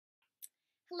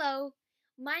Hello,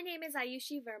 my name is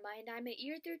Aayushi Verma and I'm a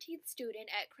Year 13 student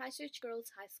at Christchurch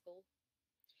Girls High School.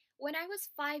 When I was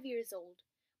 5 years old,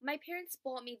 my parents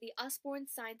bought me the Usborne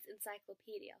Science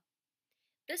Encyclopedia.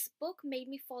 This book made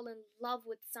me fall in love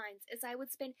with science as I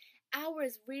would spend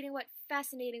hours reading about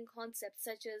fascinating concepts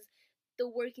such as the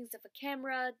workings of a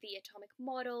camera, the atomic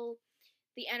model,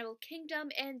 the animal kingdom,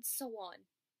 and so on.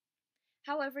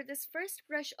 However, this first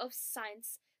rush of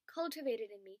science cultivated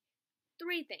in me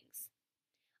three things: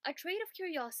 a trait of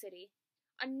curiosity,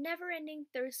 a never-ending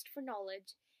thirst for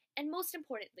knowledge, and most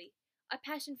importantly, a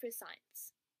passion for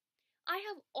science. I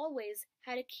have always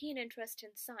had a keen interest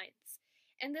in science,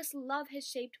 and this love has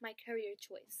shaped my career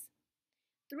choice.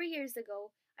 3 years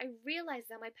ago, I realized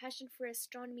that my passion for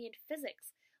astronomy and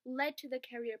physics led to the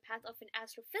career path of an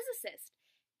astrophysicist,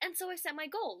 and so I set my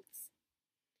goals.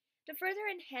 To further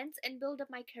enhance and build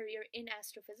up my career in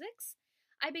astrophysics,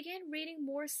 I began reading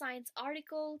more science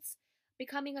articles,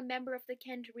 becoming a member of the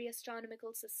Canterbury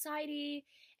Astronomical Society,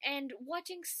 and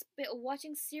watching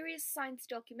serious science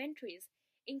documentaries,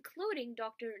 including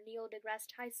Dr. Neil deGrasse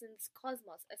Tyson's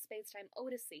Cosmos: A Spacetime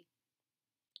Odyssey.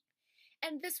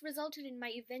 And this resulted in my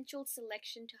eventual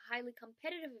selection to highly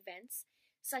competitive events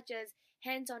such as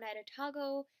Hands-On at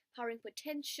Otago, Powering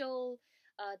Potential,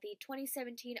 the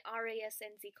 2017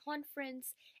 RASNZ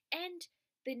conference, and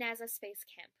the NASA Space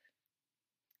Camp.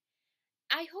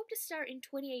 I hope to start in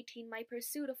 2018 my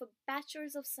pursuit of a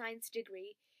Bachelor's of Science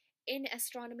degree in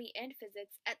Astronomy and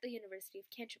Physics at the University of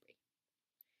Canterbury.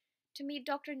 To meet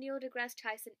Dr. Neil deGrasse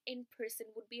Tyson in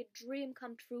person would be a dream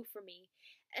come true for me,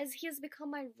 as he has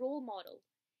become my role model,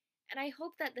 and I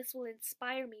hope that this will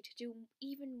inspire me to do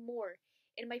even more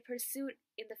in my pursuit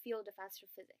in the field of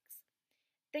astrophysics.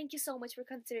 Thank you so much for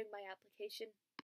considering my application.